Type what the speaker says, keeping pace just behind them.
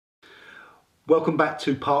Welcome back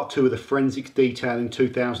to part 2 of the Forensics Detailing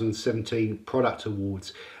 2017 Product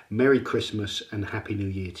Awards. Merry Christmas and Happy New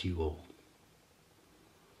Year to you all.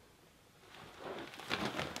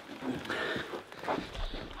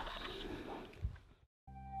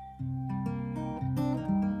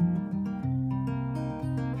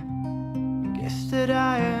 Guess that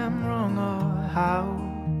I am wrong or how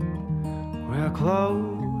we're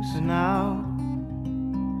close now.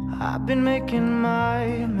 I've been making my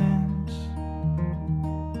amends.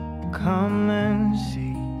 Come and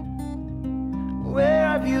see. Where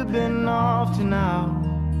have you been off to now?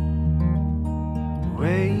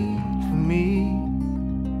 Wait for me.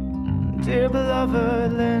 Dear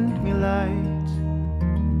beloved, lend me light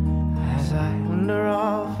as I wander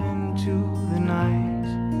off into the night,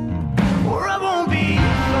 or I won't be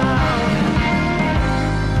found.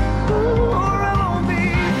 Or I won't be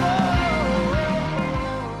found.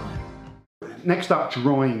 Next up,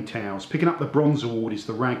 drying towels. Picking up the bronze award is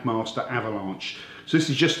the Ragmaster Avalanche. So this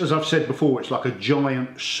is just, as I've said before, it's like a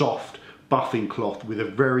giant soft buffing cloth with a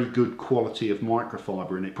very good quality of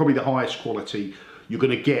microfiber in it. Probably the highest quality you're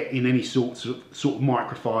going to get in any sort of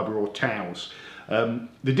microfiber or towels. The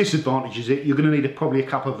disadvantage is you're going to need probably a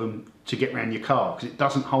couple of them to get around your car because it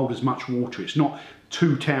doesn't hold as much water. It's not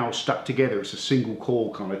two towels stuck together, it's a single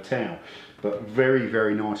core kind of towel, but very,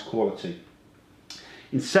 very nice quality.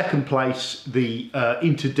 In second place, the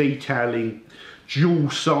Interdetailing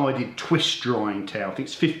dual-sided twist drying towel. I think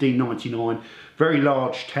it's $15.99, very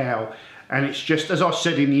large towel, and it's just, as I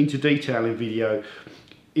said in the Interdetailing video,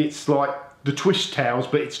 it's like the twist towels,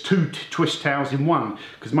 but it's two twist towels in one,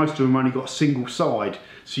 because most of them only got a single side,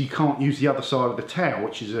 so you can't use the other side of the towel,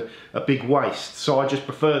 which is a big waste. So I just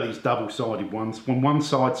prefer these double-sided ones. When one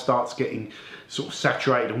side starts getting sort of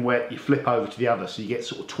saturated and wet, you flip over to the other, so you get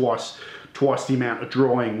sort of twice the amount of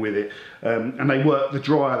drying with it. And they work, the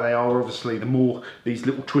drier they are, obviously, the more these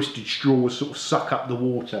little twisted straws sort of suck up the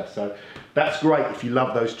water. So that's great if you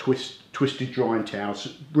love those twisted drying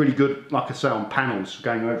towels. Really good, like I say, on panels,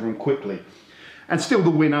 going over them quickly. And still the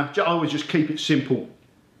winner, I always just keep it simple.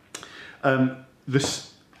 The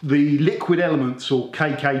Liquid Elements, or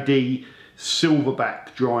KKD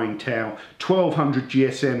Silverback drying towel, 1200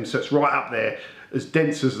 GSM, so it's right up there, as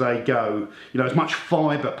dense as they go, you know, as much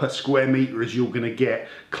fibre per square metre as you're going to get.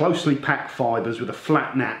 Closely packed fibres with a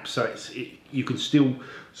flat nap, so you can still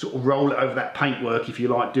sort of roll it over that paintwork if you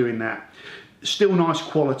like doing that. Still nice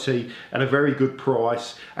quality at a very good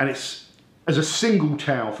price, and it's as a single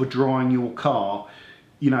towel for drying your car,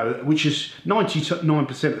 you know, which is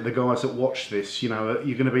 99% of the guys that watch this, you know,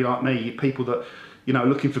 you're going to be like me, people that, you know,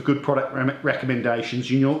 looking for good product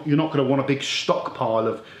recommendations. You're not going to want a big stockpile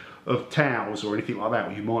of towels or anything like that.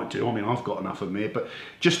 Well, you might do, I mean, I've got enough of them here, but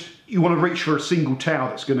just you want to reach for a single towel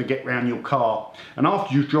that's going to get around your car, and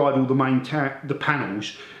after you've dried all the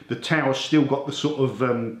panels, the towel's still got the sort of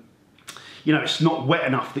you know, it's not wet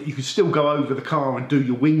enough that you can still go over the car and do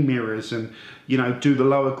your wing mirrors and, you know, do the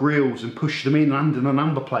lower grills and push them in under the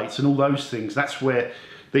number plates and all those things. That's where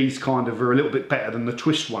these kind of are a little bit better than the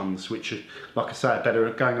twist ones, which are, like I say, are better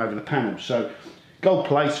at going over the panels. So gold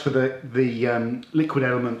place for the Liquid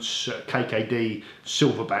Elements KKD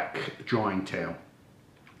Silverback drying towel.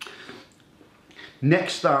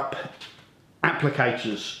 Next up,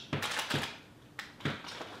 applicators.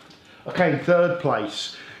 Okay, in third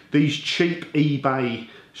place, these cheap eBay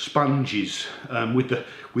sponges with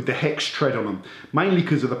the hex tread on them, mainly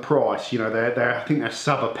because of the price. You know, I think they're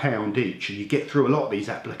sub £1 each, and you get through a lot of these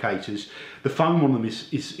applicators. The foam on them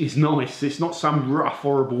is nice. It's not some rough,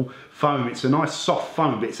 horrible foam. It's a nice soft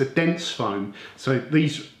foam, but it's a dense foam. So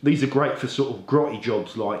these are great for sort of grotty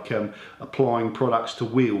jobs, like applying products to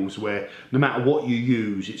wheels, where no matter what you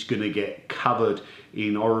use, it's going to get covered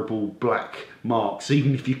in horrible black marks.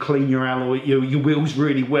 Even if you clean your alloy, your wheels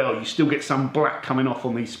really well, you still get some black coming off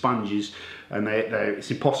on these sponges, and it's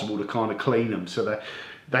impossible to kind of clean them. So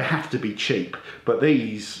they have to be cheap, but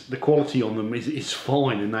these, the quality on them is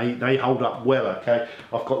fine, and they hold up well. Okay,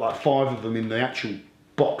 I've got like 5 of them in the actual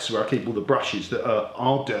box where I keep all the brushes that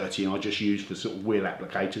are dirty, and I just use for sort of wheel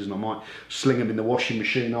applicators, and I might sling them in the washing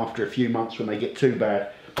machine after a few months when they get too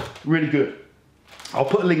bad. Really good. I'll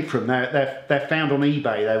put a link for them. They're found on eBay.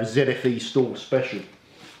 They're a ZFE store special.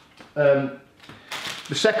 The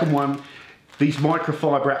second one, these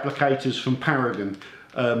microfiber applicators from Paragon.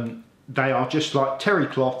 they are just like terry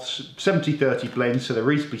cloths, 70-30 blend, so they're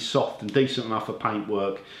reasonably soft and decent enough for paint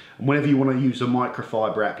work. And whenever you want to use a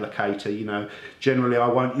microfiber applicator, you know, generally I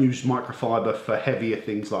won't use microfiber for heavier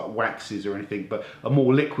things like waxes or anything, but a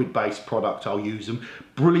more liquid based product I'll use them.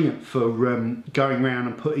 Brilliant for going around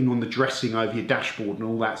and putting on the dressing over your dashboard and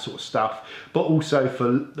all that sort of stuff, but also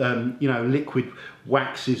for you know, liquid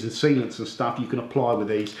waxes and sealants and stuff you can apply with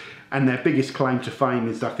these. And their biggest claim to fame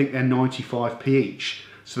is I think they're 95p each.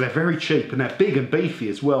 So they're very cheap and they're big and beefy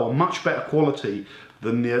as well, much better quality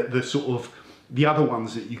than the sort of the other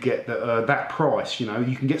ones that you get that are that price. You know,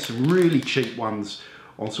 you can get some really cheap ones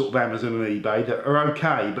on sort of Amazon and eBay that are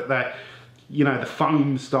okay, but they're, you know, the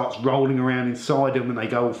foam starts rolling around inside them and they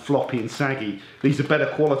go all floppy and saggy. These are better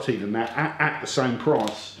quality than that at the same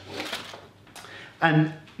price.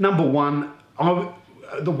 And number one,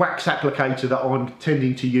 the wax applicator that I'm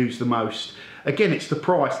tending to use the most, again, it's the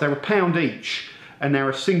price. They're £1 each and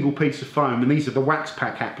they're a single piece of foam, and these are the Wax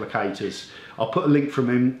Pack applicators. I'll put a link from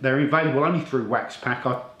them. They're available only through Wax Pack.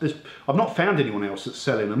 I've not found anyone else that's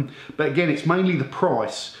selling them, but again, it's mainly the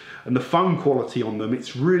price and the foam quality on them.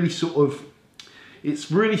 It's really sort of,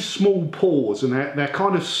 it's really small pores, and they're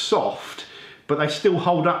kind of soft, but they still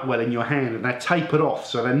hold up well in your hand, and they're tapered off,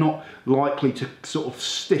 so they're not likely to sort of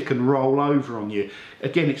stick and roll over on you.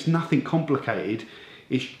 Again, it's nothing complicated.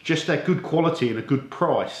 It's just they're good quality and a good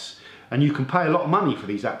price. And you can pay a lot of money for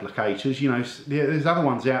these applicators. You know, there's other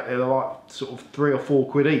ones out there that are like sort of £3 or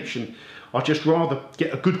 £4 each, and I'd just rather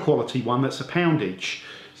get a good quality one that's £1 each.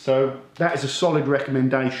 So that is a solid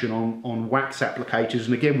recommendation on wax applicators.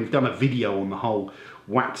 And again, we've done a video on the whole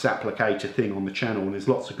wax applicator thing on the channel, and there's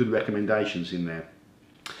lots of good recommendations in there.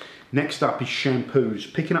 Next up is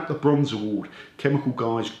shampoos. Picking up the Bronze Award, Chemical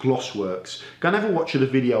Guys Gloss Works. Go and have a watch of the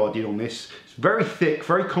video I did on this. It's very thick,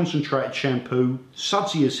 very concentrated shampoo,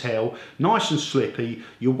 sudsy as hell, nice and slippy.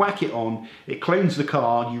 You whack it on, it cleans the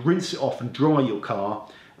car, you rinse it off and dry your car,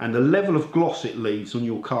 and the level of gloss it leaves on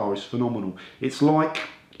your car is phenomenal. It is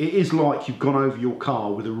like you've gone over your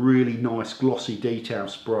car with a really nice glossy detail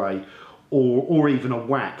spray, or even a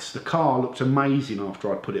wax. The car looked amazing after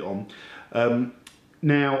I put it on.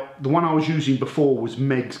 Now, the one I was using before was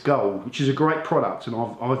Meg's Gold, which is a great product, and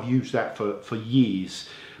I've used that for years.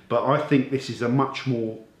 But I think this is a much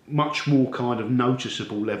more kind of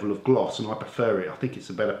noticeable level of gloss, and I prefer it. I think it's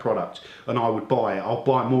a better product, and I would buy it. I'll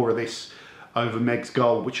buy more of this over Meg's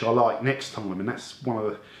Gold, which I like, next time, and that's one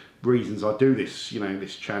of the reasons I do this, you know,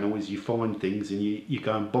 this channel, is you find things and you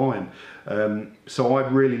go and buy them. So I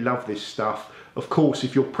really love this stuff. Of course,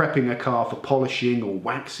 if you're prepping a car for polishing or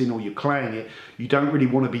waxing or you're claying it, you don't really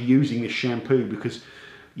want to be using this shampoo because,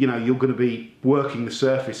 you know, you're going to be working the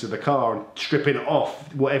surface of the car and stripping it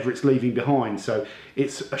off, whatever it's leaving behind. So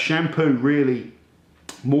it's a shampoo really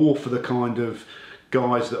more for the kind of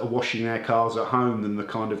guys that are washing their cars at home than the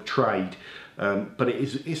kind of trade. But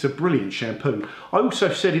it's a brilliant shampoo. I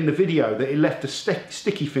also said in the video that it left a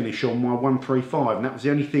sticky finish on my 135, and that was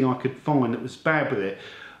the only thing I could find that was bad with it.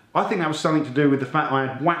 I think that was something to do with the fact I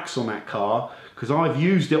had wax on that car, because I've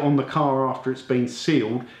used it on the car after it's been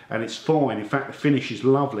sealed and it's fine. In fact, the finish is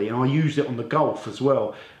lovely, and I used it on the Golf as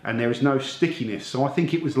well, and there is no stickiness. So I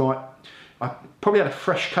think it was like, I probably had a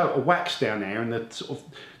fresh coat of wax down there, and the sort of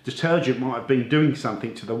detergent might have been doing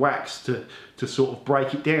something to the wax to sort of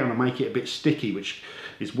break it down and make it a bit sticky, which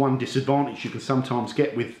is one disadvantage you can sometimes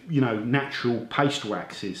get with, you know, natural paste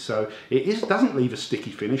waxes. So it doesn't leave a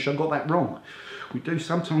sticky finish. I got that wrong. We do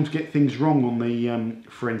sometimes get things wrong on the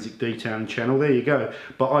Forensic Detailing channel. There you go.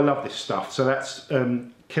 But I love this stuff. So that's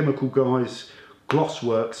Chemical Guys Gloss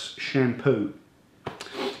Works shampoo.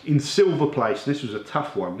 In silver place, this was a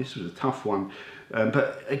tough one. This was a tough one.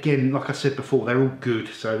 But again, like I said before, they're all good.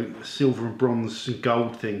 So the silver and bronze and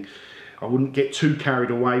gold thing, I wouldn't get too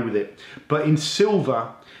carried away with it. But in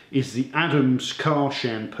silver is the Adams Car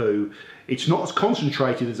Shampoo. It's not as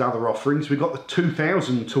concentrated as other offerings. We've got the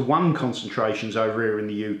 2,000 to 1 concentrations over here in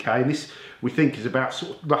the UK, and this we think is about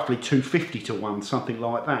sort of roughly 250 to 1, something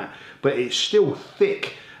like that. But it's still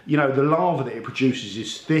thick. You know, the lava that it produces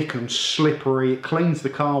is thick and slippery. It cleans the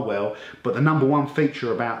car well, but the #1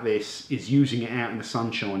 feature about this is using it out in the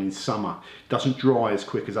sunshine in summer. It doesn't dry as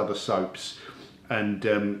quick as other soaps,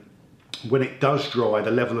 and when it does dry,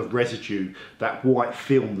 the level of residue, that white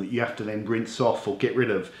film that you have to then rinse off or get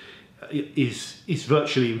rid of, is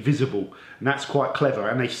virtually invisible, and that's quite clever.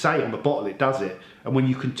 And they say on the bottle it does it, and when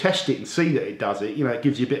you can test it and see that it does it, you know, it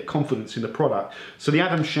gives you a bit of confidence in the product. So the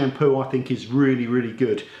Adams shampoo I think is really, really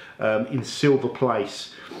good in silver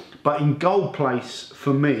place. But in gold place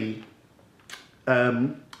for me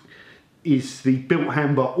is the Built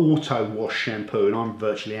Hamber Auto Wash shampoo, and I'm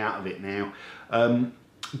virtually out of it now.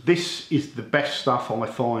 this is the best stuff I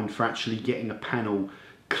find for actually getting a panel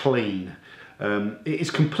clean. It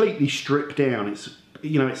is completely stripped down. It's,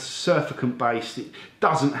 you know, it's surfactant based. It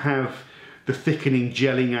doesn't have the thickening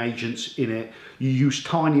gelling agents in it. You use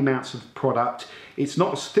tiny amounts of product. It's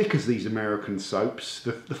not as thick as these American soaps.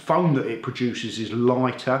 The foam that it produces is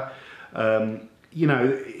lighter. You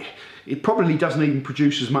know, it probably doesn't even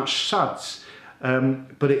produce as much suds,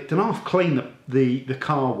 but it can half clean the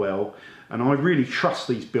car well. And I really trust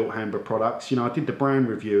these Built Hamber products. You know, I did the brand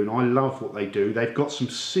review and I love what they do. They've got some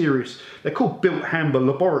serious, they're called Built Hamber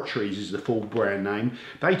Laboratories is the full brand name.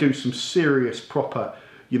 They do some serious proper,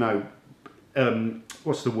 you know,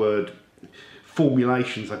 what's the word?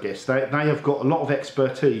 Formulations, I guess. They have got a lot of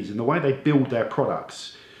expertise in the way they build their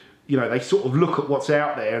products. You know, they sort of look at what's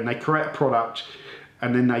out there and they create a product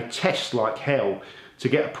and then they test like hell to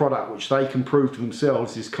get a product which they can prove to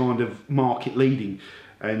themselves is kind of market leading.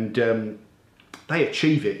 And they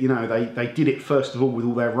achieve it. You know, they did it first of all with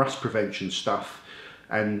all their rust prevention stuff,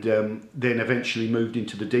 and then eventually moved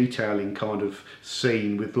into the detailing kind of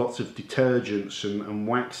scene with lots of detergents and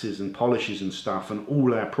waxes and polishes and stuff, and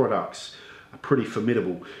all our products are pretty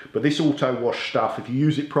formidable. But this auto wash stuff, if you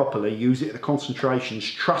use it properly, use it at the concentrations,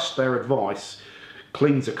 trust their advice,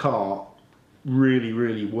 cleans a car really,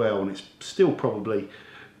 really well, and it's still probably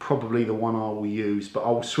the one I will use, but I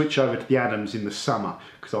will switch over to the Adams in the summer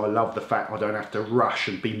because I love the fact I don't have to rush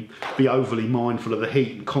and be overly mindful of the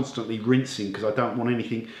heat and constantly rinsing because I don't want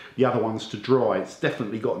the other ones to dry. It's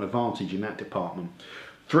definitely got an advantage in that department.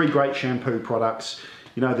 3 great shampoo products.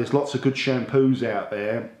 You know, there's lots of good shampoos out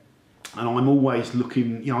there, and I'm always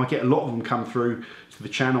looking, you know, I get a lot of them come through to the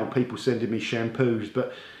channel, people sending me shampoos,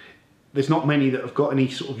 but there's not many that have got any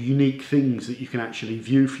sort of unique things that you can actually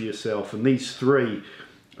view for yourself, and these 3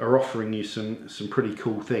 are offering you some pretty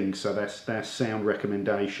cool things, so they're sound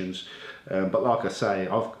recommendations. But like I say,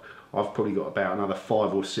 I've probably got about another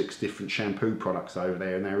 5 or 6 different shampoo products over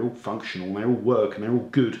there, and they're all functional, and they all work, and they're all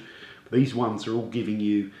good. But these ones are all giving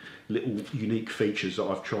you little unique features that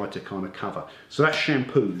I've tried to kind of cover. So that's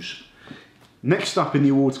shampoos. Next up in the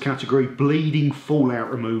awards category, bleeding fallout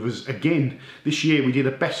removers. Again, this year we did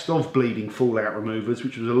a best of bleeding fallout removers,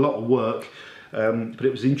 which was a lot of work, but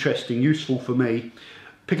it was interesting, useful for me.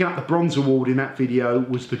 Picking up the bronze award in that video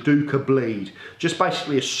was the Duca Bleed. Just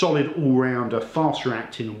basically a solid all-rounder, fast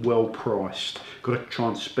reacting and well priced. Got to try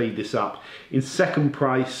and speed this up. In second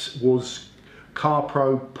place was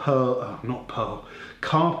CarPro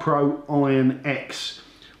Iron X,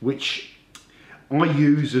 which I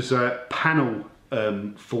use as a panel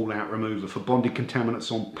fallout remover for bonded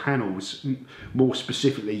contaminants on panels. More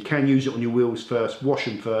specifically, you can use it on your wheels first, wash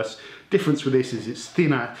them first. Difference with this is it's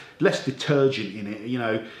thinner, less detergent in it. You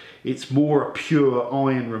know, it's more a pure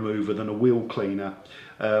iron remover than a wheel cleaner,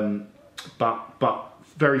 but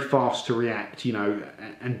very fast to react. You know,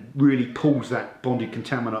 and really pulls that bonded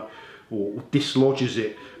contaminant or dislodges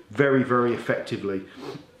it very, very effectively.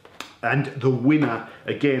 And the winner,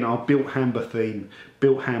 again, our Built Hamber theme,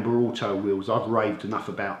 Built Hamber Auto Wheels. I've raved enough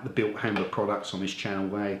about the Built Hamber products on this channel.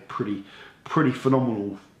 They're pretty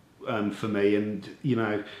phenomenal for me, and you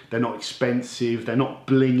know, they're not expensive, they're not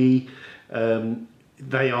blingy,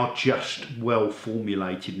 they are just well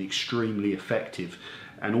formulated and extremely effective.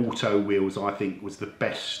 And Auto Wheels, I think, was the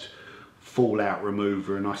best fallout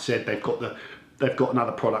remover. And I said they've got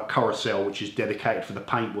another product, Carousel, which is dedicated for the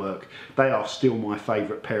paintwork. They are still my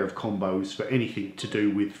favourite pair of combos for anything to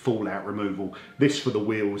do with fallout removal. This for the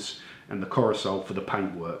wheels and the Carousel for the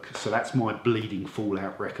paintwork. So that's my bleeding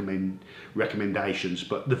fallout recommendations.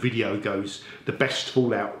 But the best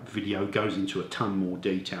fallout video goes into a ton more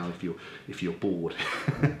detail if you're bored.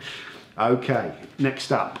 Okay,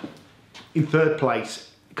 next up, in third place,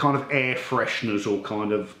 kind of air fresheners or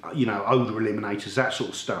kind of, you know, odour eliminators, that sort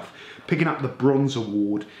of stuff. Picking up the bronze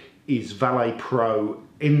award is Valet Pro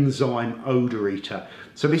Enzyme Odour Eater.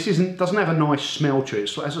 So this doesn't have a nice smell to it.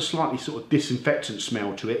 It has a slightly sort of disinfectant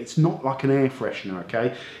smell to it. It's not like an air freshener,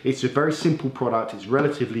 okay? It's a very simple product. It's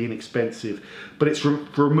relatively inexpensive, but it's for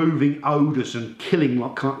removing odours and killing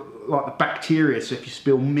like the bacteria. So if you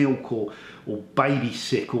spill milk or baby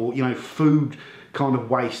sick or, you know, food kind of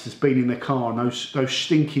waste that's been in the car and those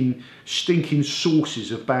stinking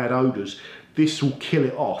sources of bad odours, this will kill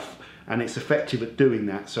it off. And it's effective at doing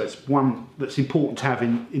that, so it's one that's important to have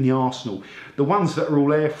in the arsenal. The ones that are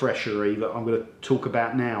all air freshery that I'm going to talk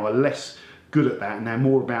about now are less good at that, and they're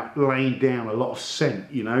more about laying down a lot of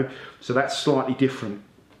scent, you know, so that's slightly different.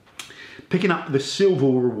 Picking up the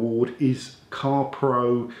silver award is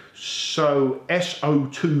CarPro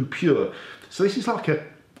SO2 Pure. So this is like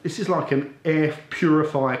this is like an air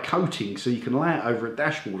purifier coating, so you can lay it over a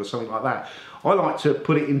dashboard or something like that. I like to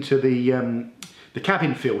put it into the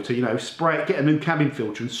cabin filter, you know, spray it, get a new cabin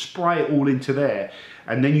filter and spray it all into there,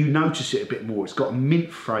 and then you notice it a bit more. It's got a mint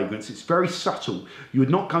fragrance, it's very subtle. You would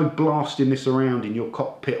not go blasting this around in your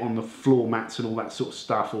cockpit on the floor mats and all that sort of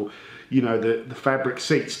stuff, or, you know, the fabric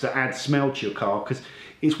seats to add smell to your car, because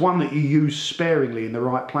it's one that you use sparingly in the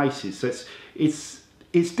right places. So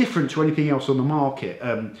it's different to anything else on the market,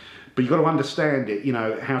 but you've got to understand it, you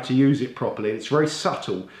know, how to use it properly. It's very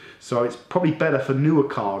subtle, so it's probably better for newer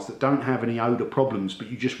cars that don't have any odour problems,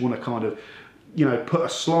 but you just want to kind of, you know, put a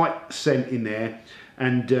slight scent in there.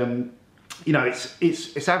 And you know,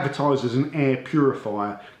 it's advertised as an air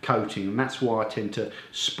purifier coating, and that's why I tend to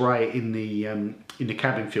spray it in the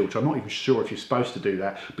cabin filter. I'm not even sure if you're supposed to do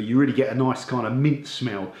that, but you really get a nice kind of mint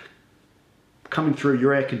smell coming through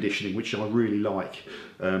your air conditioning, which I really like.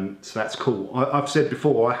 So that's cool. I've said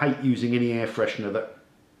before, I hate using any air freshener that,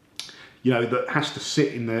 you know, that has to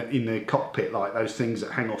sit in the cockpit, like those things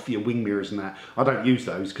that hang off your wing mirrors and that. I don't use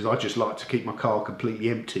those because I just like to keep my car completely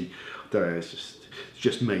empty. It's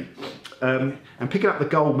just me. And picking up the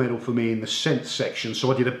gold medal for me in the scent section.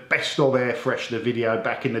 So I did a best of air freshener video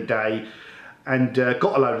back in the day, and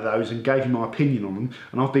got a load of those and gave you my opinion on them.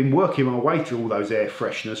 And I've been working my way through all those air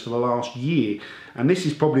fresheners for the last year, and this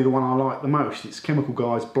is probably the one I like the most. It's Chemical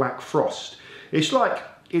Guy's Black Frost. It's like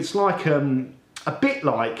a bit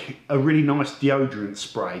like a really nice deodorant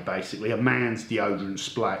spray, basically a man's deodorant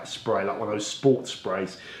spray, like one of those sports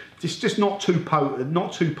sprays. It's just not too potent,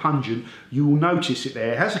 not too pungent. You will notice it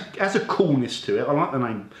there. It has a coolness to it. I like the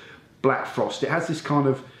name Black Frost. It has this kind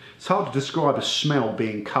of, it's hard to describe a smell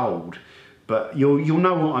being cold, but you'll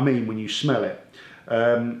know what I mean when you smell it.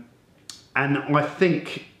 And I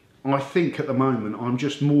think at the moment I'm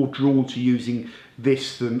just more drawn to using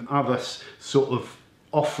this than other sort of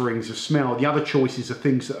offerings of smell. The other choices are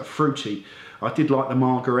things that are fruity. I did like the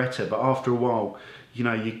Margaretta, but after a while, you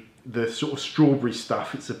know, the sort of strawberry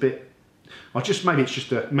stuff, it's a bit, maybe it's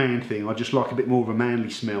just a man thing. I just like a bit more of a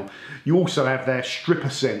manly smell. You also have their stripper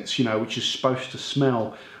scents, you know, which is supposed to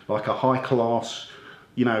smell like a high class,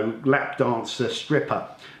 you know, lap dancer stripper,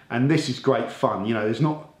 and this is great fun. You know, there's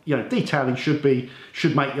not, you know, detailing should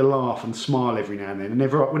make you laugh and smile every now and then. And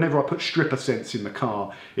whenever I put stripper scents in the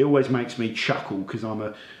car, it always makes me chuckle, because I'm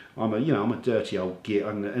a dirty old git,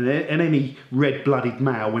 and any red-blooded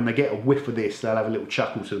male, when they get a whiff of this, they'll have a little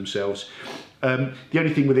chuckle to themselves. The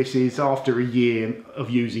only thing with this is, after a year of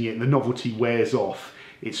using it and the novelty wears off,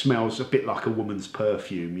 it smells a bit like a woman's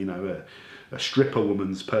perfume, you know, a stripper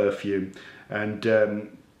woman's perfume. And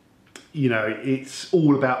you know, it's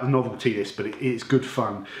all about the novelty, this, but it's good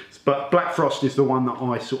fun. But Black Frost is the one that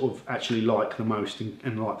I sort of actually like the most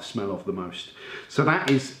and like the smell of the most. So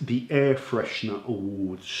that is the air freshener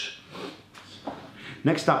awards.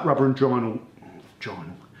 Next up, rubber and vinyl.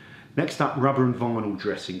 Next up, rubber and vinyl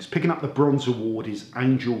dressings. Picking up the bronze award is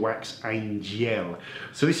Angel Wax Angel.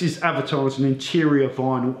 So this is advertised an interior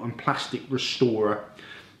vinyl and plastic restorer.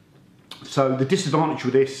 So the disadvantage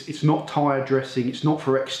with this, it's not tyre dressing, it's not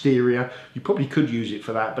for exterior. You probably could use it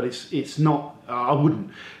for that, but it's not, I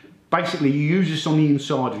wouldn't. Basically, you use this on the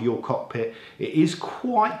inside of your cockpit. It is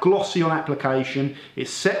quite glossy on application. It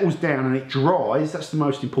settles down and it dries. That's the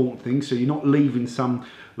most important thing. So you're not leaving some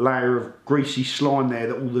layer of greasy slime there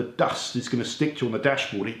that all the dust is going to stick to on the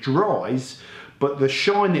dashboard. It dries, but the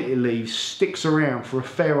shine that it leaves sticks around for a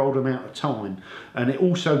fair old amount of time. And it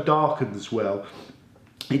also darkens well.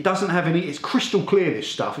 It doesn't have any, it's crystal clear, this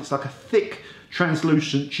stuff. It's like a thick,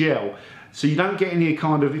 translucent gel. So you don't get any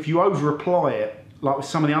kind of, if you over apply it, like with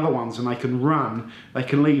some of the other ones, and they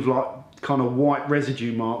can leave like kind of white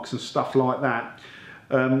residue marks and stuff like that.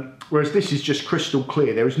 Whereas this is just crystal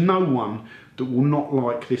clear. There is no one that will not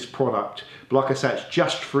like this product. But like I say, it's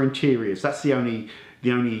just for interiors. That's the only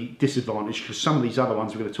disadvantage, because some of these other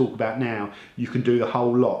ones we're going to talk about now, you can do the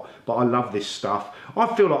whole lot. But I love this stuff.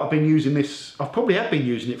 I feel like I've been using this, I probably have been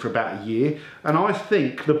using it for about a year, and I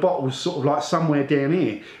think the bottle's sort of like somewhere down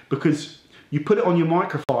here, because you put it on your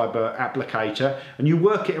microfiber applicator and you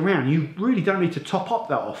work it around. You really don't need to top up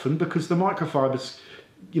that often, because the microfiber's,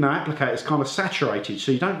 you know, applicator is kind of saturated,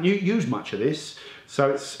 so you don't use much of this. So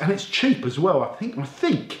it's cheap as well. I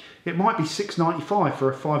think it might be $6.95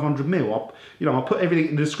 for a 500 ml. I'll put everything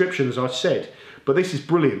in the description, as I said. But this is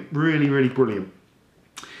brilliant, really, really brilliant.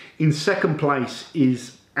 In second place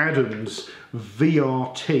is Adam's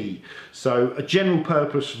VRT. So a general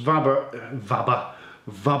purpose vinyl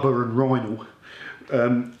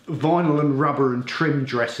and rubber and trim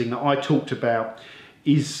dressing that I talked about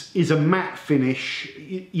is a matte finish.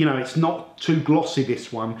 You know, it's not too glossy,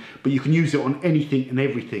 this one, but you can use it on anything and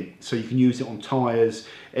everything. So you can use it on tyres,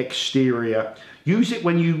 exterior. Use it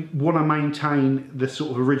when you want to maintain the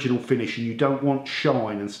sort of original finish and you don't want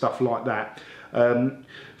shine and stuff like that.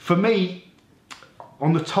 For me,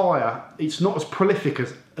 on the tyre, it's not as prolific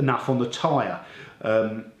enough on the tyre,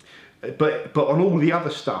 but on all the other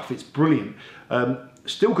stuff, it's brilliant.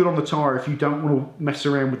 Still good on the tyre if you don't want to mess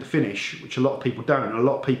around with the finish, which a lot of people don't. A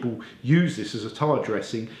lot of people use this as a tyre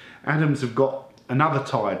dressing. Adams have got another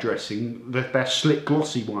tyre dressing, their slick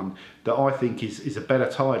glossy one, that I think is a better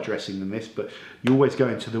tyre dressing than this, but you always go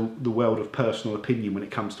into the world of personal opinion when it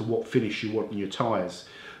comes to what finish you want in your tyres.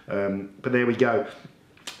 But there we go.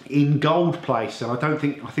 In gold place, and I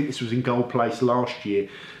think this was in gold place last year,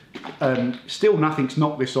 still nothing's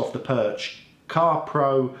knocked this off the perch. Car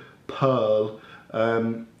Pro Pearl.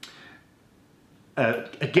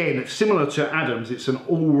 Again, it's similar to Adams. It's an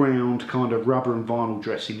all-round kind of rubber and vinyl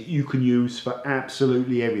dressing that you can use for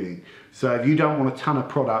absolutely everything. So if you don't want a ton of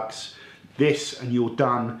products, this and you're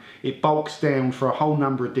done. It bulks down for a whole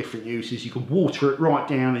number of different uses. You can water it right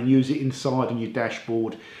down and use it inside on your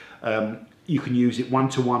dashboard. You can use it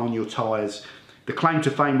one-to-one on your tyres. The claim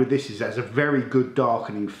to fame with this is it has a very good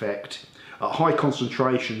darkening effect. At high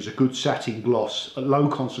concentrations, a good satin gloss. At low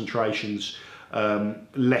concentrations,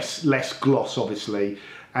 less gloss, obviously,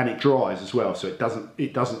 and it dries as well, so it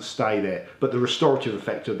doesn't stay there. But the restorative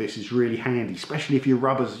effect of this is really handy, especially if your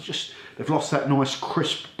rubbers they've lost that nice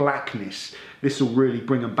crisp blackness. This will really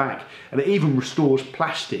bring them back, and it even restores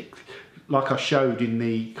plastic, like I showed in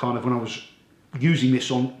the kind of when I was using this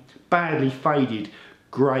on badly faded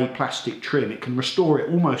grey plastic trim. It can restore it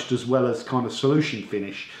almost as well as kind of solution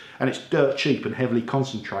finish, and it's dirt cheap and heavily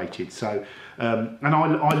concentrated. So and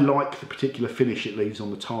I like the particular finish it leaves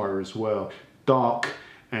on the tyre as well. Dark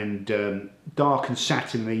and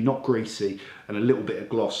satiny, not greasy, and a little bit of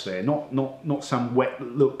gloss there. Not some wet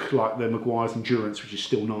look like the Meguiar's Endurance, which is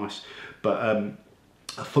still nice, but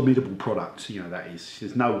a formidable product. You know, that is.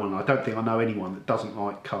 There's no one. I don't think I know anyone that doesn't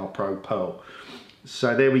like Car Pro Pearl.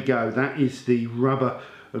 So there we go. That is the rubber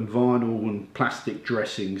and vinyl and plastic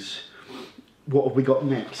dressings. What have we got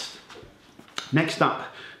next? Next up,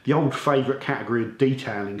 the old favourite category of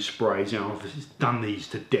detailing sprays. You know, I've done these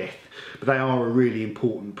to death, but they are a really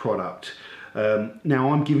important product.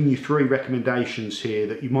 Now I'm giving you 3 recommendations here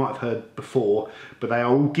that you might have heard before, but they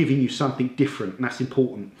are all giving you something different, and that's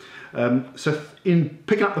important. So in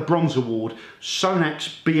picking up the Bronze Award,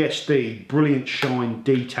 Sonac's BSD Brilliant Shine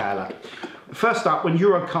Detailer. First up, when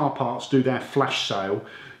Euro Car Parts do their flash sale,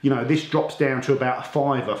 you know, this drops down to about a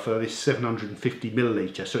 £5 for this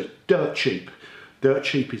 750ml, so it's dirt cheap. Dirt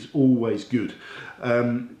cheap is always good.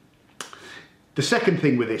 The second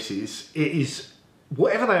thing with this is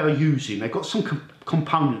whatever they are using, they've got some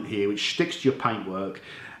component here which sticks to your paintwork,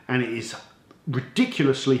 and it is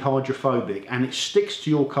ridiculously hydrophobic, and it sticks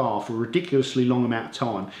to your car for a ridiculously long amount of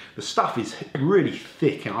time. The stuff is really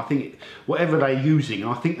thick, and I think whatever they're using,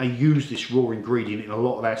 and I think they use this raw ingredient in a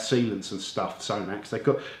lot of their sealants and stuff, Sonax,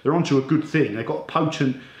 they're onto a good thing. They've got a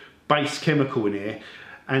potent base chemical in here,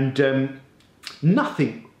 and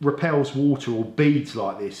nothing repels water or beads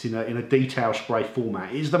like this in a detail spray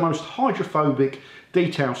format. It is the most hydrophobic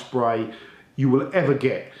detail spray you will ever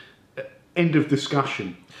get. End of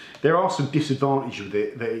discussion. There are some disadvantages with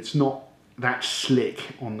it, that it's not that slick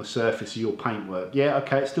on the surface of your paintwork. Yeah,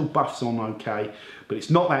 okay, it still buffs on okay, but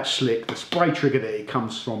it's not that slick. The spray trigger that it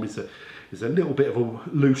comes from is a little bit of a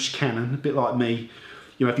loose cannon, a bit like me.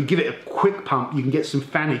 You know, if you give it a quick pump, you can get some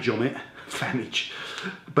fannage on it. Fannage.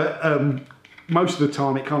 But most of the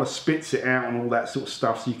time it kind of spits it out and all that sort of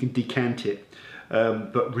stuff, so you can decant it.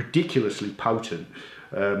 But ridiculously potent.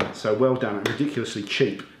 So well done, and ridiculously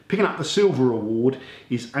cheap. Picking up the silver award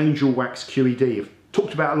is Angel Wax QED. I've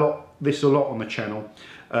talked about this a lot on the channel.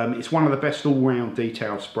 It's one of the best all-round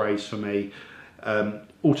detail sprays for me.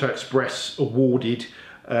 Auto Express awarded.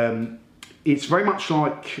 It's very much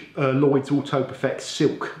like Lloyd's Auto Perfect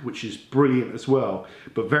Silk, which is brilliant as well,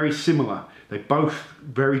 but very similar. They're both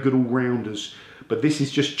very good all-rounders, but this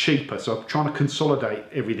is just cheaper, so I'm trying to consolidate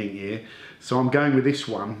everything here. So I'm going with this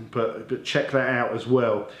one, but check that out as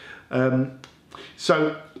well.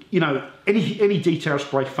 So, you know, any detail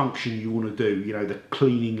spray function you want to do, you know, the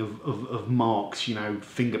cleaning of marks, you know,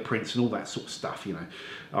 fingerprints and all that sort of stuff, you know.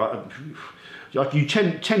 You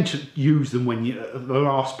tend to use them when the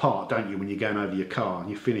last part, don't you, when you're going over your car and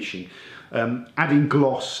you're finishing. Adding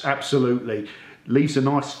gloss, absolutely. Leaves a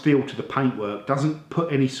nice feel to the paintwork, doesn't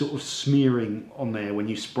put any sort of smearing on there when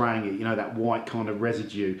you're spraying it, you know, that white kind of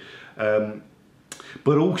residue.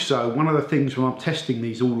 But also, one of the things when I'm testing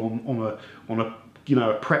these all on a you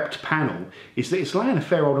know, a prepped panel, is that it's laying a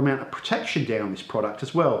fair old amount of protection down this product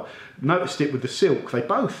as well. Noticed it with the silk. They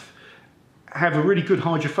both have a really good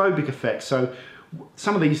hydrophobic effect. So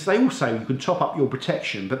some of these, they all say you can top up your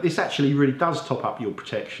protection, but this actually really does top up your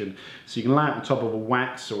protection. So you can lay it on top of a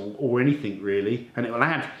wax or anything really, and it will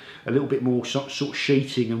add a little bit more sort of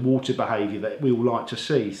sheeting and water behaviour that we all like to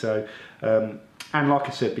see. So, and like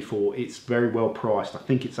I said before, it's very well priced. I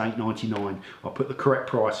think it's $8.99. I'll put the correct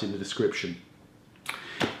price in the description.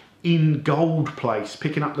 In gold place,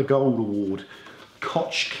 picking up the gold award,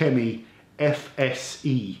 Koch Chemie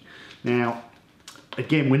FSE. Now,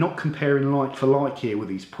 again, we're not comparing like for like here with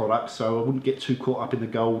these products, so I wouldn't get too caught up in the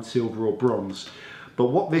gold, silver or bronze. But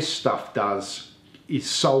what this stuff does is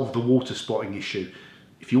solve the water spotting issue.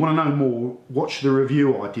 If you want to know more, watch the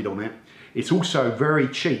review I did on it. It's also very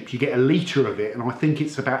cheap. You get a litre of it, and I think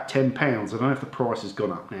it's about £10. I don't know if the price has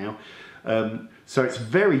gone up now. So it's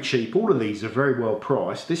very cheap. All of these are very well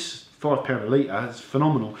priced. This £5 a litre is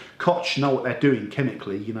phenomenal. Koch know what they're doing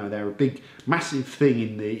chemically. You know, they're a big, massive thing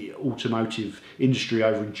in the automotive industry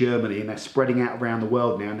over in Germany, and they're spreading out around the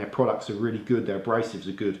world now, and their products are really good. Their abrasives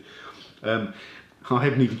are good. I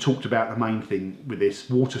haven't even talked about the main thing with this,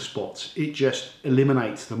 water spots. It just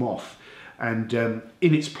eliminates them off. And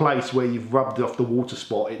in its place where you've rubbed off the water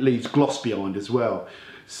spot, it leaves gloss behind as well.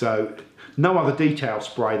 So no other detail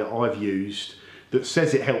spray that I've used that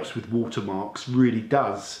says it helps with watermarks really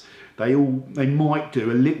does. They might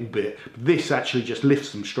do a little bit, but this actually just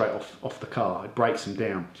lifts them straight off the car. It breaks them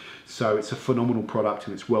down. So it's a phenomenal product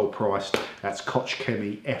and it's well priced. That's Koch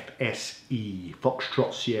Chemie FSE,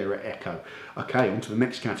 Foxtrot Sierra Echo. Okay, on to the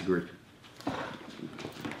next category.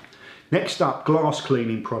 Next up, glass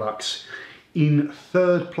cleaning products. In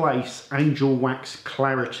third place, Angel Wax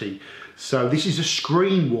Clarity. So this is a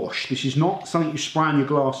screen wash. This is not something you spray on your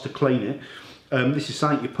glass to clean it. This is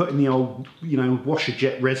something you put in the old, you know, washer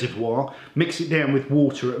jet reservoir, mix it down with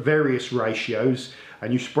water at various ratios,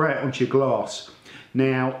 and you spray it onto your glass.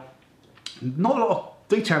 Now, not a lot of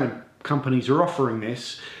detailing companies are offering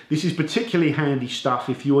this. This is particularly handy stuff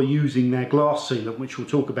if you are using their glass sealant, which we'll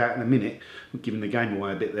talk about in a minute. I'm giving the game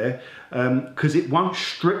away a bit there, because it won't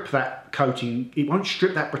strip that coating, it won't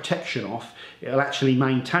strip that protection off. It'll actually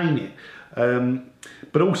maintain it.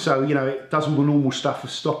 But also, you know, it does all the normal stuff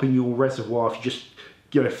of stopping your reservoir. If you just,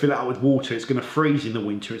 you know, fill it up with water, it's going to freeze in the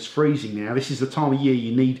winter. It's freezing now. This is the time of year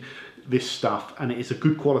you need this stuff, and it is a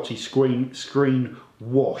good quality screen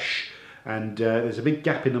wash. And there's a big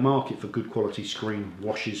gap in the market for good quality screen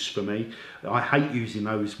washes for me. I hate using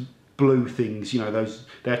those blue things, you know,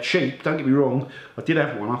 they're cheap, don't get me wrong. I did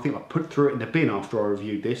have one. I think I put through it in the bin after I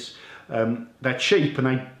reviewed this. They're cheap and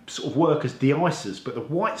they sort of work as de-icers, but the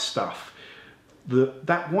white stuff,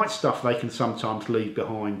 that white stuff they can sometimes leave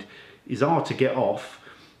behind is hard to get off.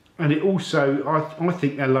 And it also, I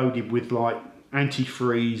think they're loaded with like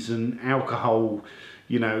antifreeze and alcohol,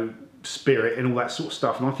 you know, spirit and all that sort of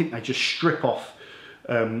stuff, and I think they just strip off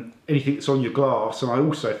anything that's on your glass. And I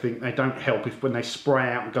also think they don't help when they spray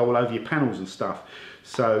out and go all over your panels and stuff.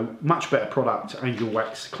 So much better product, Angel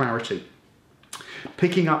Wax Clarity.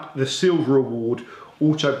 Picking up the silver award,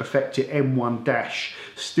 Auto Perfected M1 Dash.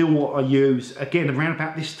 Still what I use, again, around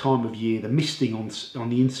about this time of year, the misting on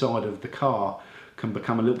the inside of the car can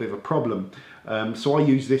become a little bit of a problem. So I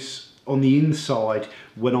use this on the inside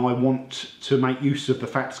when I want to make use of the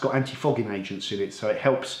fact it's got anti-fogging agents in it, so it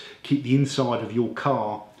helps keep the inside of your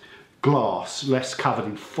car glass less covered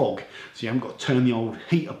in fog, so you haven't got to turn the old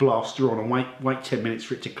heater blaster on and wait 10 minutes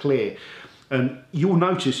for it to clear. And you'll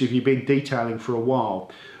notice if you've been detailing for a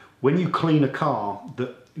while, when you clean a car,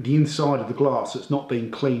 that the inside of the glass that's not been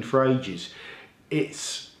cleaned for ages,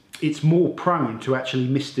 it's more prone to actually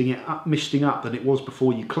misting up than it was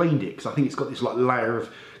before you cleaned it, because I think it's got this like layer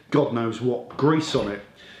of God knows what grease on it.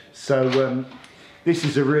 So this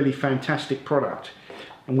is a really fantastic product,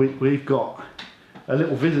 and we've got a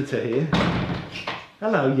little visitor here.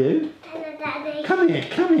 Hello, you. Hello, Daddy. Come here,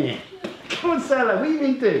 come here. Come and say hello. What are you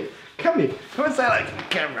been doing? Come here. Come and say hello to the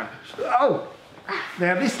camera. Oh,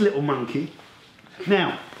 now this little monkey.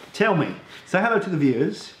 Now, tell me. Say hello to the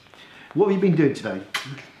viewers. What have you been doing today?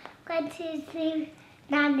 Went to see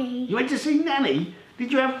Nanny. You went to see Nanny?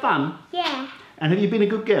 Did you have fun? Yeah, And have you been a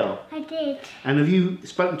good girl? I did. And have you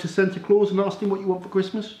spoken to Santa Claus and asked him what you want for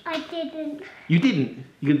Christmas? I didn't. You didn't?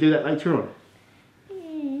 You're going to do that later on?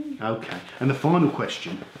 Mm. Okay. And the final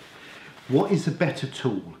question. What is a better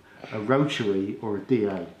tool? A rotary or a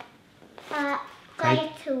DA?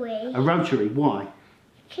 Rotary. A rotary, why?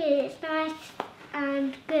 Because it's nice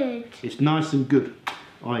and good. It's nice and good.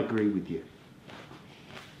 I agree with you.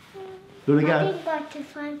 You want to I go? didn't go to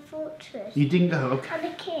Find Fortress. You didn't go? Okay. And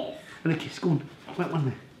a kiss. And a kiss. Go on. That one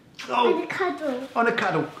there. And Oh, a cuddle. on a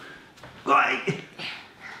cuddle. Right.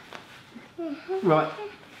 Right.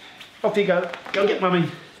 Off you go. Go get mummy.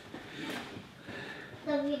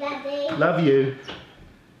 Love you, Daddy. Love you.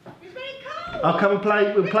 It's very cold. I'll come and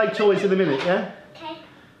play. We'll play toys in a minute, yeah? Okay.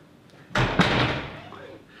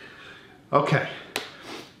 Okay.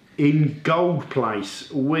 In Gold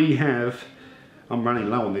Place, we have, I'm running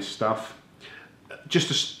low on this stuff,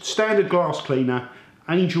 just a standard glass cleaner,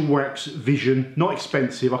 Angel Wax Vision, not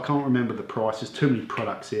expensive, I can't remember the price, there's too many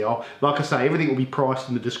products here. Like I say, everything will be priced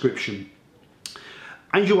in the description.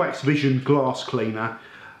 Angel Wax Vision glass cleaner,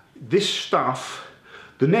 this stuff,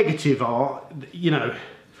 the negative are, you know,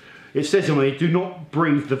 it says on here, do not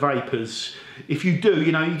breathe the vapours. If you do,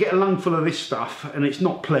 you know, you get a lungful of this stuff and it's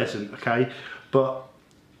not pleasant, okay? But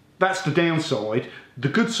that's the downside. The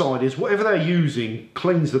good side is whatever they're using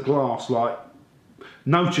cleans the glass like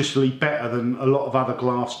noticeably better than a lot of other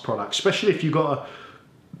glass products, especially if you've got a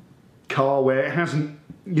car where it hasn't,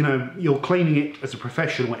 you know, you're cleaning it as a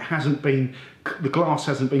professional, it hasn't been, the glass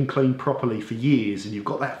hasn't been cleaned properly for years and you've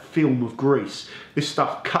got that film of grease. This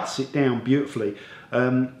stuff cuts it down beautifully.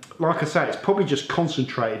 Like I say, it's probably just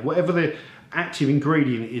concentrated. Whatever the active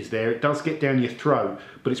ingredient is there, it does get down your throat,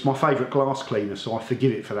 but it's my favourite glass cleaner, so I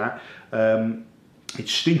forgive it for that.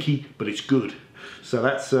 It's stinky, but it's good. So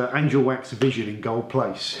that's Angel Wax Vision in Gold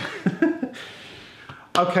Place.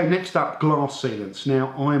 Okay, next up, glass sealants.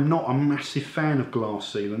 Now, I am not a massive fan of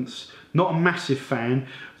glass sealants. Not a massive fan,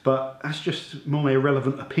 but that's just my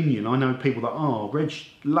irrelevant opinion. I know people that are. Reg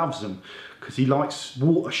loves them because he likes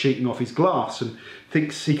water sheeting off his glass and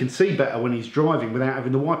thinks he can see better when he's driving without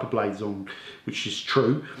having the wiper blades on, which is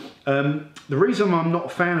true. The reason I'm not a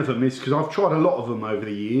fan of them is because I've tried a lot of them over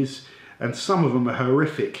the years and some of them are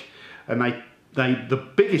horrific. And the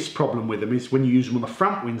biggest problem with them is when you use them on the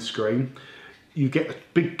front windscreen, you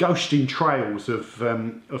get big ghosting trails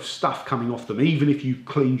of stuff coming off them. Even if you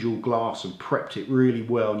cleaned your glass and prepped it really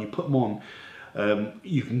well and you put them on,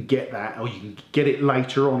 you can get that, or you can get it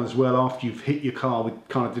later on as well after you've hit your car with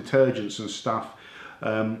kind of detergents and stuff.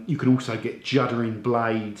 You can also get juddering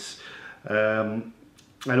blades and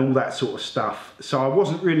all that sort of stuff. So I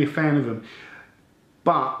wasn't really a fan of them,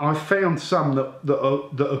 but I found some that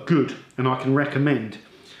are good and I can recommend.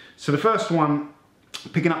 So the first one,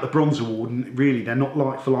 picking up the Bronze Award, and really they're not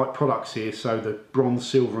like for like products here, so the bronze,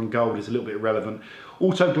 silver and gold is a little bit irrelevant.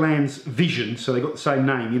 Autoglan's Vision, so they've got the same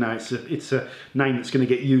name, you know, it's a name that's going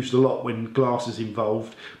to get used a lot when glass is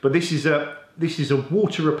involved. But this is a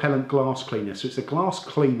water repellent glass cleaner, so it's a glass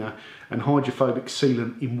cleaner and hydrophobic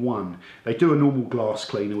sealant in one. They do a normal glass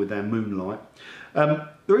cleaner with their Moonlight. The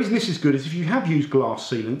reason this is good is if you have used glass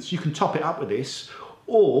sealants, you can top it up with this,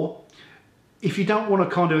 or if you don't want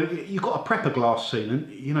to kind of, you've got a prepper glass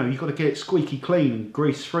sealant, you know, you've got to get it squeaky clean and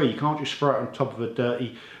grease free. You can't just throw it on top of a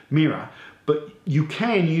dirty mirror. But you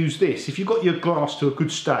can use this. If you've got your glass to a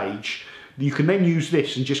good stage, you can then use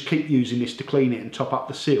this and just keep using this to clean it and top up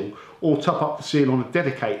the seal, or top up the seal on a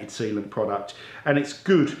dedicated sealant product. And it's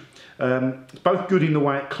good. It's both good in the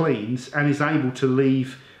way it cleans and is able to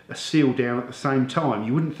leave a seal down at the same time.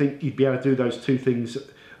 You wouldn't think you'd be able to do those two things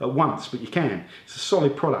at once, but you can. It's a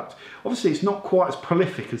solid product. Obviously it's not quite as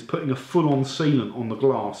prolific as putting a full-on sealant on the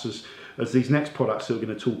glass as these next products that we're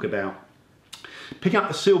going to talk about. Picking up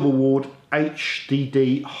the Silver Award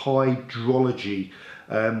HDD Hydrology.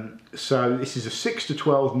 So this is a 6 to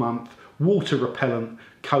 12 month water repellent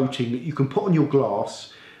coating that you can put on your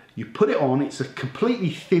glass. You put it on, it's a completely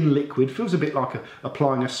thin liquid, feels a bit like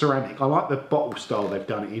applying a ceramic. I like the bottle style they've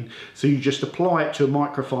done it in. So you just apply it to a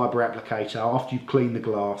microfiber applicator after you've cleaned the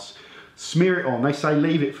glass, smear it on. They say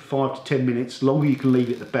leave it for 5 to 10 minutes, the longer you can leave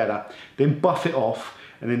it the better. Then buff it off,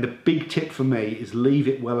 and then the big tip for me is leave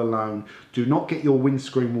it well alone. Do not get your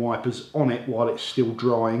windscreen wipers on it while it's still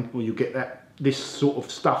drying, or you'll get this sort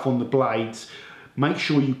of stuff on the blades. Make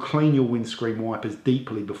sure you clean your windscreen wipers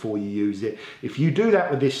deeply before you use it. If you do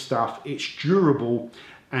that with this stuff, it's durable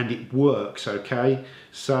and it works, okay?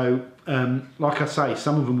 So, like I say,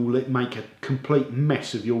 some of them will make a complete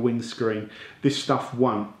mess of your windscreen. This stuff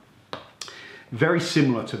won't. Very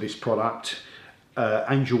similar to this product,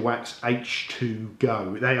 Angel Wax H2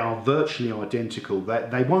 Go. They are virtually identical.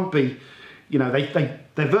 They won't be, you know,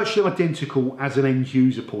 they're virtually identical as an end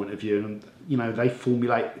user point of view, and you know, they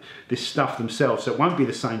formulate this stuff themselves, so it won't be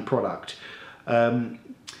the same product,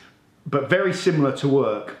 but very similar to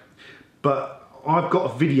work. But I've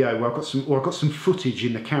got a video where I've got some footage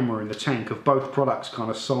in the camera in the tank of both products kind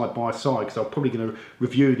of side by side, because I'm probably going to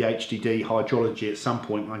review the HDD Hydrology at some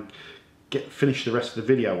point when I finish the rest of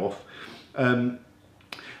the video off.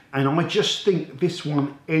 and I just think this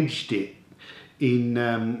one edged it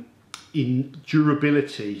in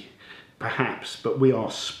durability, perhaps, but we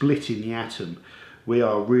are splitting the atom. We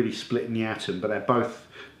are really splitting the atom, but they're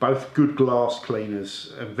both good glass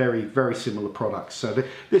cleaners and very, very similar products. So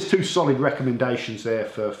there's two solid recommendations there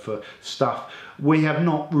for stuff. We have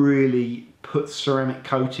not really put ceramic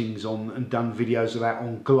coatings on and done videos of that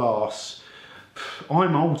on glass.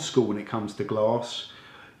 I'm old school when it comes to glass.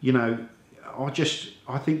 You know, I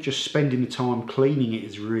think just spending the time cleaning it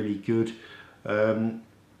is really good.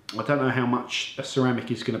 I don't know how much a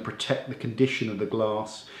ceramic is going to protect the condition of the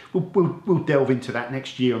glass. We'll delve into that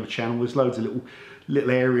next year on the channel. There's loads of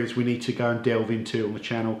little areas we need to go and delve into on the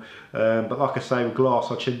channel. But like I say, with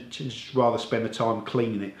glass, I just rather spend the time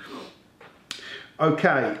cleaning it.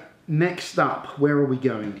 Okay, next up, where are we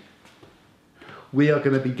going? We are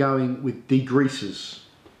going to be going with degreasers.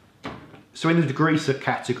 So in the degreaser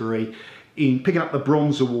category, in picking up the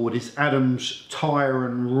bronze award is Adam's Tyre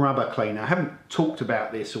and Rubber Cleaner. I haven't talked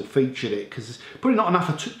about this or featured it because there's probably not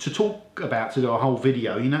enough to talk about to do a whole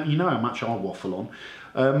video. You know how much I waffle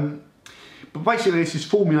on. But basically this is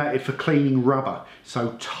formulated for cleaning rubber.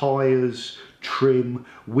 So tyres, trim,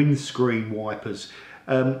 windscreen wipers.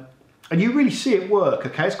 And you really see it work,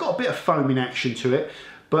 okay? It's got a bit of foaming action to it,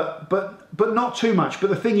 but not too much. But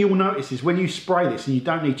the thing you'll notice is when you spray this, and you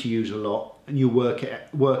don't need to use a lot, and you work it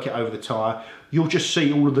over the tyre, you'll just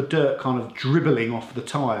see all of the dirt kind of dribbling off the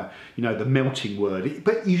tyre, you know, the melting word.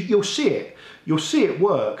 But you'll see it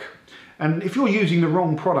work. And if you're using the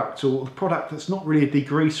wrong product, or the product that's not really a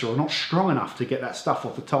degreaser or not strong enough to get that stuff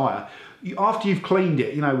off the tyre, after you've cleaned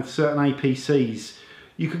it, you know, with certain APCs,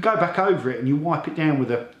 you could go back over it and you wipe it down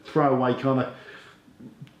with a throwaway kind of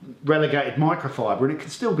relegated microfiber, and it can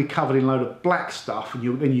still be covered in a load of black stuff,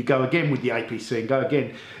 and then you go again with the APC and go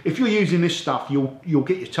again. If you're using this stuff, you'll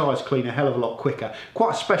get your tyres clean a hell of a lot quicker.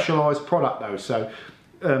 Quite a specialised product though, so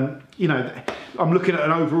you know, I'm looking at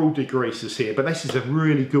an overall degreasers here, but this is a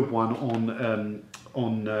really good one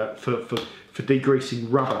for degreasing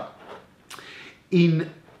rubber.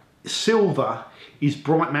 In silver is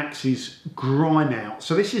Bright Max's Grime Out.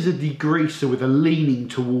 So this is a degreaser with a leaning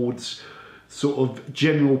towards sort of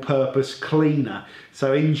general purpose cleaner.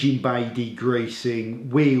 So engine bay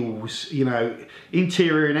degreasing, wheels, you know,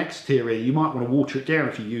 interior and exterior. You might want to water it down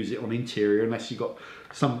if you use it on interior, unless you've got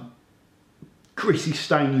some greasy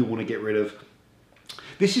stain you want to get rid of.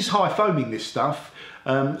 This is high foaming, this stuff.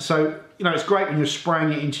 So, you know, it's great when you're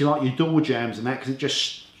spraying it into like your door jambs and that, because it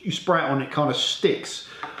just, you spray it on, it kind of sticks.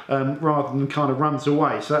 Rather than kind of runs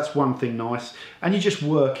away. So that's one thing nice. And you just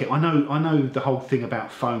work it. I know the whole thing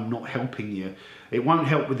about foam not helping you. It won't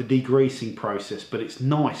help with the degreasing process, but it's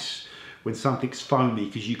nice when something's foamy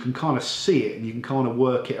because you can kind of see it and you can kind of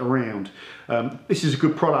work it around. This is a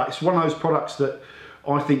good product. It's one of those products that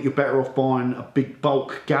I think you're better off buying a big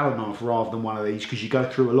bulk gallon of rather than one of these, because you go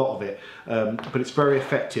through a lot of it. But it's very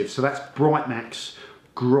effective. So that's Bright Max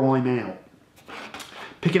Grime Out.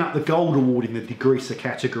 Picking up the gold award in the degreaser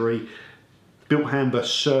category, Bilthamber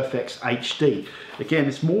Surfex HD. Again,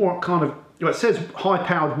 it's more kind of, well, it says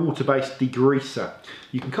high-powered water-based degreaser.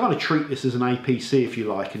 You can kind of treat this as an APC if you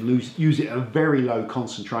like, and use it at very low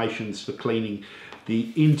concentrations for cleaning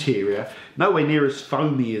the interior. Nowhere near as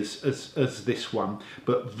foamy as this one,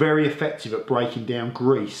 but very effective at breaking down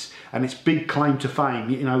grease. And its big claim to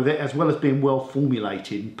fame, you know, as well as being well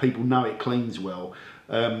formulated, and people know it cleans well.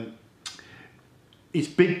 Its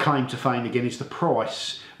big claim to fame again is the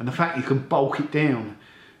price and the fact you can bulk it down.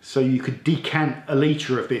 So you could decant a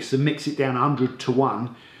litre of this and mix it down 100 to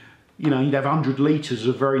 1. You know, you'd have 100 litres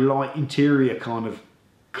of very light interior kind of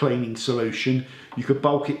cleaning solution. You could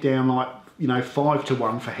bulk it down like, you know, 5 to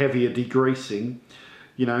 1 for heavier degreasing.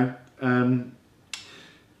 You know, and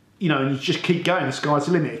you just keep going. The sky's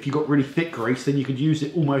the limit. If you've got really thick grease, then you could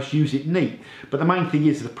almost use it neat. But the main thing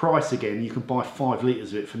is the price again. You can buy 5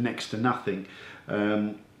 litres of it for next to nothing.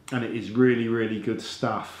 And it is really, really good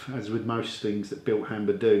stuff, as with most things that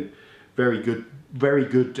Bilthamber do. Very good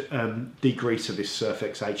degreaser, this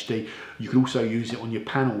Surfex HD. You can also use it on your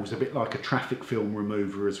panels, a bit like a traffic film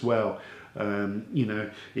remover as well. You know,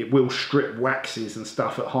 it will strip waxes and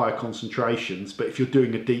stuff at higher concentrations, but if you're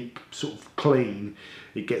doing a deep sort of clean,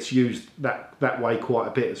 it gets used that way quite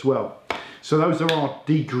a bit as well. So those are our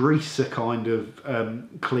degreaser kind of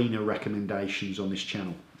cleaner recommendations on this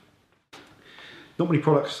channel. Not many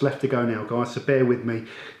products left to go now, guys, so bear with me.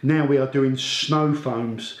 Now we are doing snow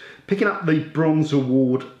foams. Picking up the bronze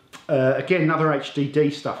award, again, another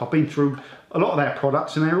HDD stuff. I've been through a lot of their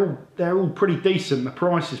products and they're all pretty decent. The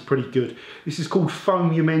price is pretty good. This is called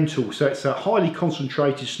Foamumental, so it's a highly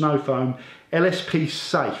concentrated snow foam, LSP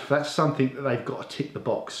safe, that's something that they've got to tick the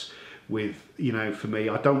box with, you know, for me.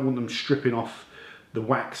 I don't want them stripping off the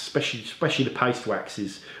wax, especially the paste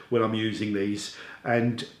waxes when I'm using these.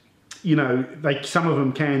 And you know, some of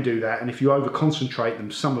them can do that, and if you over concentrate them,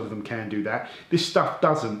 some of them can do that. This stuff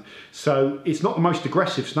doesn't. So it's not the most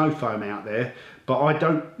aggressive snow foam out there, but I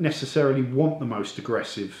don't necessarily want the most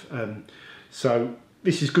aggressive. So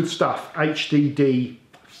this is good stuff. HDD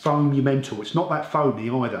Foamumental. It's not that foamy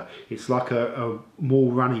either. It's like a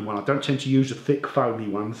more runny one. I don't tend to use the thick foamy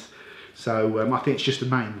ones. So I think it's just a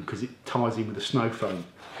name because it ties in with the snow foam.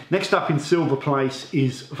 Next up in silver place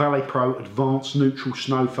is Valet Pro Advanced Neutral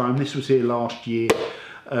Snow Foam. This was here last year.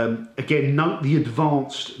 Again, note the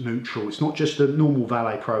advanced neutral. It's not just the normal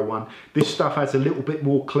Valet Pro one. This stuff has a little bit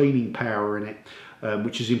more cleaning power in it,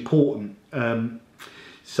 which is important.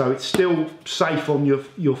 So it's still safe on your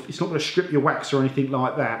it's not going to strip your wax or anything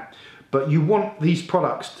like that. But you want these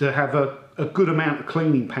products to have a good amount of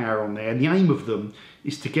cleaning power on there. And the aim of them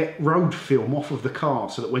is to get road film off of the car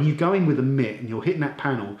so that when you go in with a mitt and you're hitting that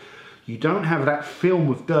panel, you don't have that film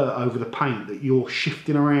of dirt over the paint that you're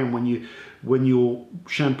shifting around when you're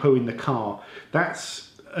shampooing the car.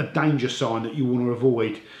 That's a danger sign that you want to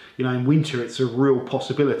avoid. You know, in winter it's a real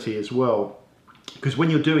possibility as well, because when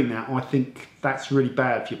you're doing that, I think that's really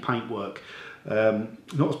bad for your paintwork.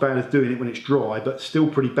 Not as bad as doing it when it's dry, but still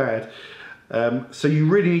pretty bad. So you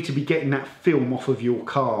really need to be getting that film off of your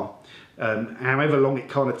car, however long it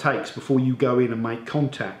kind of takes before you go in and make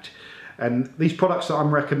contact. And these products that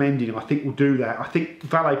I'm recommending, I think will do that. I think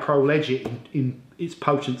Valet Pro will edge it in its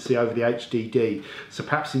potency over the HDD. So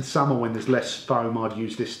perhaps in summer when there's less foam, I'd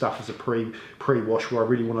use this stuff as a pre-wash where I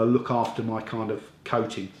really want to look after my kind of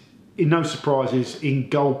coating. In no surprises, in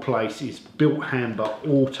gold place is Built Hamber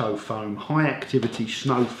Auto Foam, high activity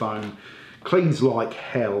snow foam, cleans like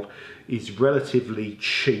hell, is relatively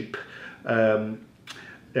cheap.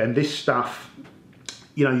 And this stuff,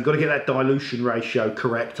 you know, you've got to get that dilution ratio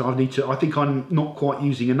correct. I think I'm not quite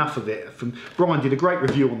using enough of it. Brian did a great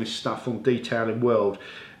review on this stuff on Detailing World,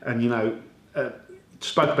 and you know,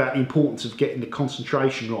 spoke about the importance of getting the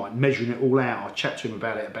concentration right, measuring it all out. I chat to him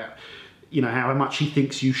about it, about, you know, how much he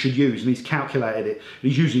thinks you should use, and he's calculated it.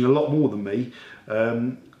 He's using a lot more than me.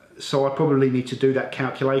 So I probably need to do that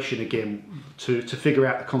calculation again to figure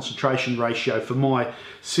out the concentration ratio for my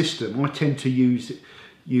system. I tend to use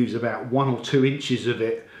about 1 or 2 inches of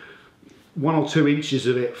it, 1 or 2 inches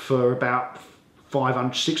of it for about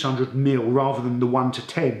 500, 600 mil rather than the 1 to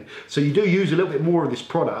 10. So you do use a little bit more of this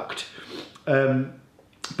product, but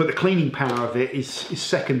the cleaning power of it is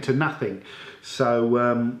second to nothing.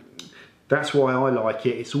 So that's why I like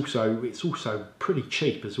it. It's also pretty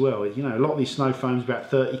cheap as well. You know, a lot of these snow foams about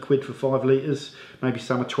 30 quid for 5 litres, maybe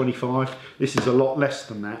some are 25. This is a lot less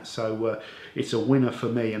than that, so it's a winner for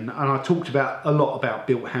me. And I talked a lot about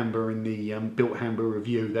Built Hamber in the Built Hamber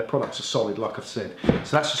review. Their products are solid, like I've said.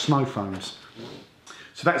 So that's the snow foams.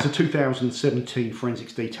 So that's the 2017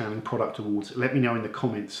 Forensics Detailing Product Awards. Let me know in the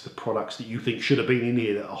comments the products that you think should have been in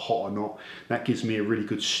here that are hot or not. That gives me a really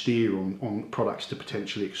good steer on products to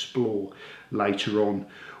potentially explore later on.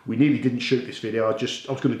 We nearly didn't shoot this video. I was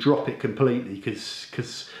going to drop it completely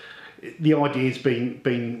because the idea's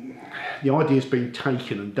been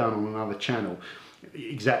taken and done on another channel,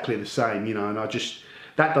 exactly the same, you know. And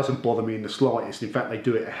that doesn't bother me in the slightest. In fact, they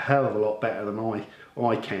do it a hell of a lot better than I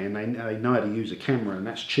can. They know how to use a camera, and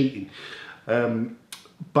that's cheating.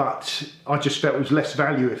 But I just felt it was less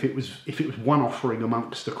value if it was one offering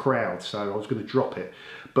amongst the crowd, so I was going to drop it.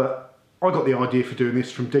 But I got the idea for doing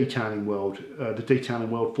this from Detailing World. The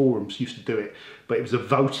Detailing World forums used to do it, but it was a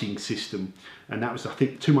voting system, and that was, I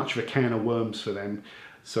think, too much of a can of worms for them.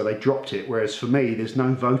 So they dropped it, whereas for me there's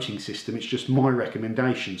no voting system, it's just my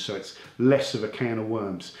recommendation, so it's less of a can of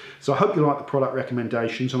worms. So I hope you like the product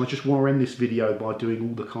recommendations, and I just want to end this video by doing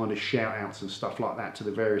all the kind of shout outs and stuff like that to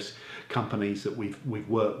the various companies that we've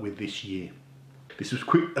worked with this year. This was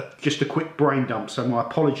just a quick brain dump, so my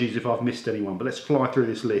apologies if I've missed anyone, but let's fly through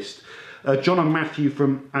this list. John and Matthew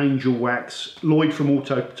from Angel Wax, Lloyd from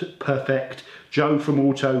Auto Perfect, Joe from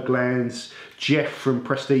Auto Glands, Jeff from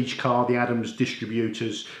Prestige Car, the Adams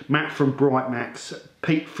Distributors, Matt from Bright Max,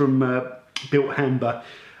 Pete from Built Hamber,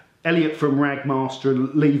 Elliot from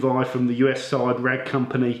Ragmaster, Levi from the US side Rag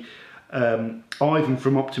Company, Ivan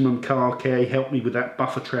from Optimum Car Care. He helped me with that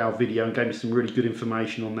buffer trowel video and gave me some really good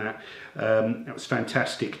information on that. That was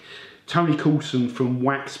fantastic. Tony Coulson from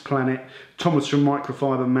Wax Planet, Thomas from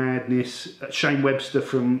Microfiber Madness, Shane Webster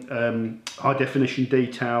from High Definition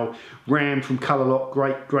Detail, Ram from Colour Lock.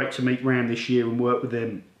 Great to meet Ram this year and work with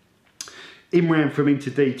them. Imran from Into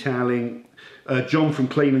Detailing, John from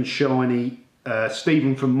Clean and Shiny,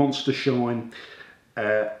 Stephen from Monster Shine,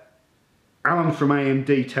 Alan from AM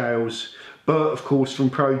Details, Bert of course from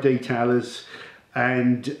Pro Detailers,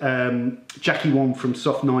 and Jackie Wong from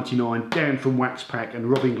Soft 99, Dan from Wax Pack, and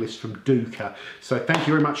Rob Inglis from Duca. So thank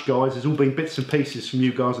you very much, guys. There's all been bits and pieces from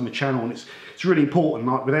you guys on the channel, and it's really important.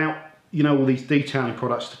 Like, without, you know, all these detailing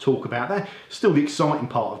products to talk about, they're still the exciting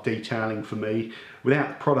part of detailing for me. Without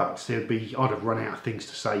the products, I'd have run out of things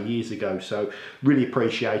to say years ago. So really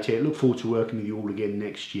appreciate it. Look forward to working with you all again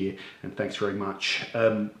next year, and thanks very much.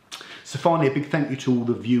 So finally, a big thank you to all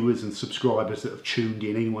the viewers and subscribers that have tuned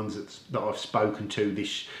in, anyone that I've spoken to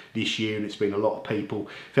this year, and it's been a lot of people.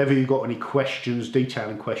 If ever you've got any questions,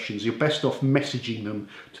 detailing questions, you're best off messaging them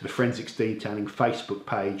to the Forensics Detailing Facebook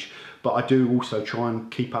page. But I do also try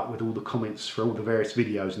and keep up with all the comments for all the various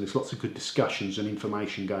videos, and there's lots of good discussions and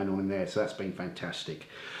information going on in there, so that's been fantastic.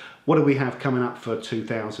 What do we have coming up for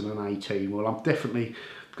 2018? Well, I'm definitely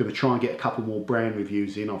going to try and get a couple more brand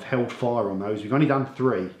reviews in. I've held fire on those. We've only done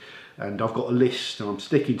 3, and I've got a list, and I'm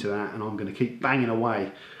sticking to that, and I'm going to keep banging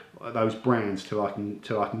away at those brands till I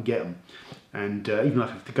can get them. And even if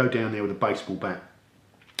I have to go down there with a baseball bat,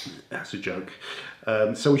 that's a joke.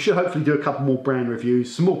 So we should hopefully do a couple more brand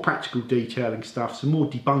reviews, some more practical detailing stuff, some more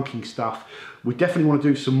debunking stuff. We definitely want to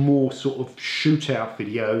do some more sort of shootout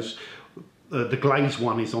videos. The glaze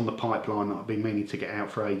one is on the pipeline that I've been meaning to get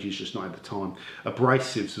out for ages, just not at the time.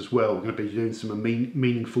 Abrasives as well. We're going to be doing some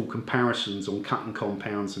meaningful comparisons on cutting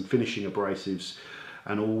compounds and finishing abrasives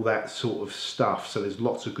and all that sort of stuff. So there's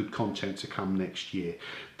lots of good content to come next year.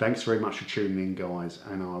 Thanks very much for tuning in, guys,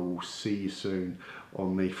 and I will see you soon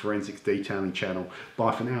on the Forensics Detailing channel.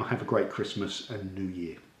 Bye for now. Have a great Christmas and New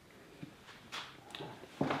Year.